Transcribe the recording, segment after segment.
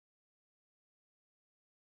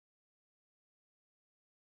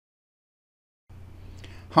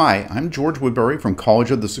Hi, I'm George Woodbury from College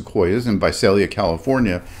of the Sequoias in Visalia,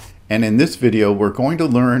 California, and in this video we're going to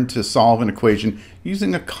learn to solve an equation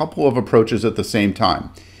using a couple of approaches at the same time.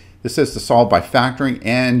 This is to solve by factoring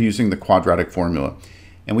and using the quadratic formula.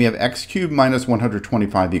 And we have x cubed minus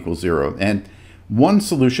 125 equals 0. And one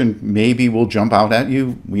solution maybe will jump out at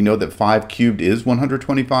you. We know that 5 cubed is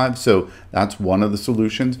 125, so that's one of the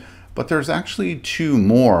solutions. But there's actually two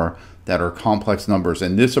more that are complex numbers,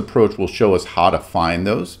 and this approach will show us how to find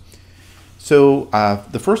those. So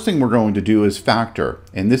the first thing we're going to do is factor,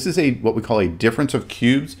 and this is what we call a difference of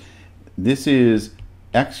cubes. This is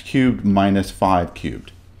x cubed minus 5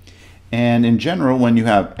 cubed. And in general, when you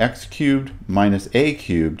have x cubed minus a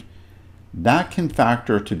cubed, that can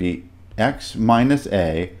factor to be x minus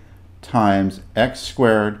a times x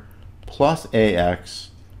squared plus ax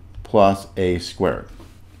plus a squared.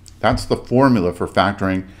 That's the formula for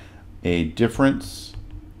factoring a difference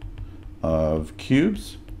of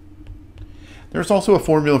cubes. There's also a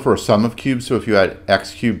formula for a sum of cubes. So if you had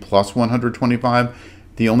x cubed plus 125,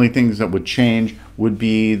 the only things that would change would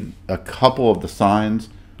be a couple of the signs.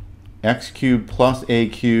 X cubed plus a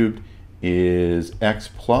cubed is x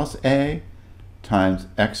plus a times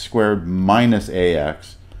x squared minus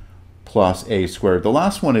ax plus a squared. The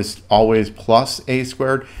last one is always plus a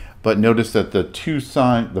squared, but notice that the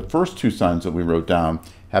first two signs that we wrote down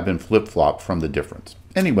have been flip-flopped from the difference.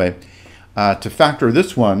 Anyway, to factor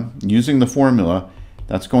this one using the formula,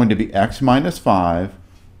 that's going to be x minus 5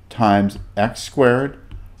 times x squared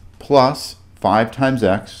plus 5 times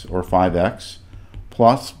x, or 5x,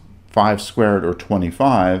 plus 5 squared, or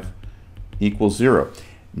 25, equals 0.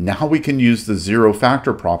 Now we can use the zero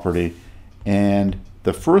factor property, and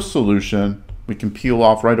the first solution we can peel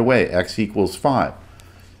off right away, x equals 5.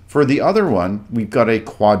 For the other one, we've got a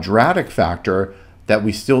quadratic factor that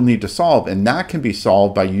we still need to solve, and that can be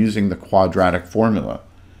solved by using the quadratic formula.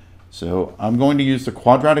 So I'm going to use the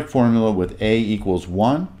quadratic formula with a equals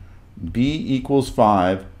 1, b equals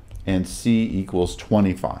 5, and c equals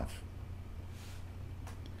 25.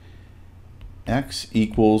 X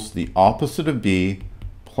equals the opposite of b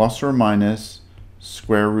plus or minus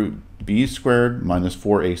square root b squared minus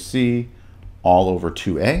 4ac all over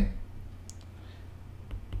 2a.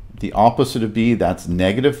 The opposite of b, that's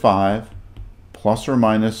negative 5, plus or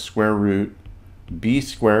minus square root b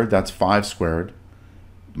squared, that's 5 squared,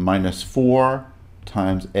 minus 4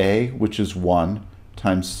 times a, which is 1,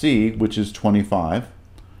 times c, which is 25,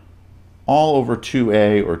 all over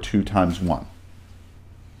 2a, or 2 times 1.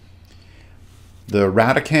 The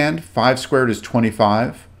radicand, 5 squared is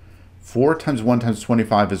 25. 4 times 1 times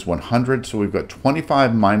 25 is 100, so we've got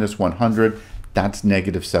 25 minus 100, that's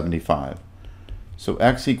negative 75. So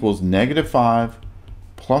x equals negative 5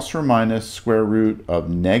 plus or minus square root of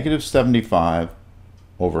negative 75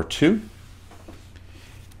 over 2.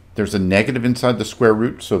 There's a negative inside the square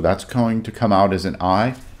root, so that's going to come out as an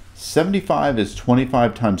I. 75 is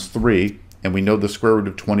 25 times 3, and we know the square root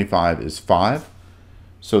of 25 is 5.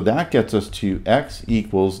 So that gets us to x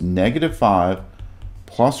equals negative 5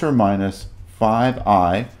 plus or minus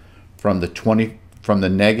 5i from the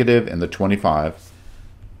negative and the 25,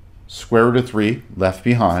 square root of 3 left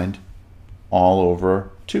behind, all over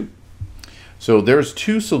 2. So there's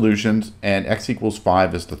two solutions, and x equals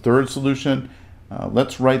 5 is the third solution.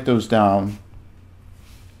 Let's write those down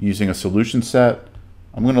using a solution set.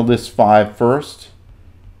 I'm going to list 5 first.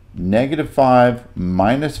 Negative 5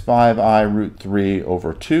 minus 5i root 3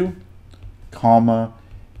 over 2, comma,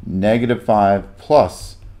 negative 5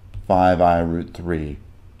 plus 5i root 3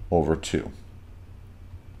 over 2.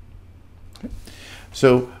 Okay.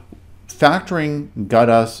 So factoring got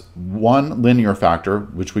us one linear factor,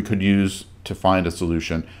 which we could use to find a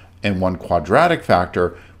solution, and one quadratic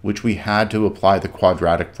factor, which we had to apply the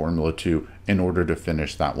quadratic formula to in order to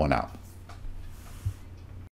finish that one out.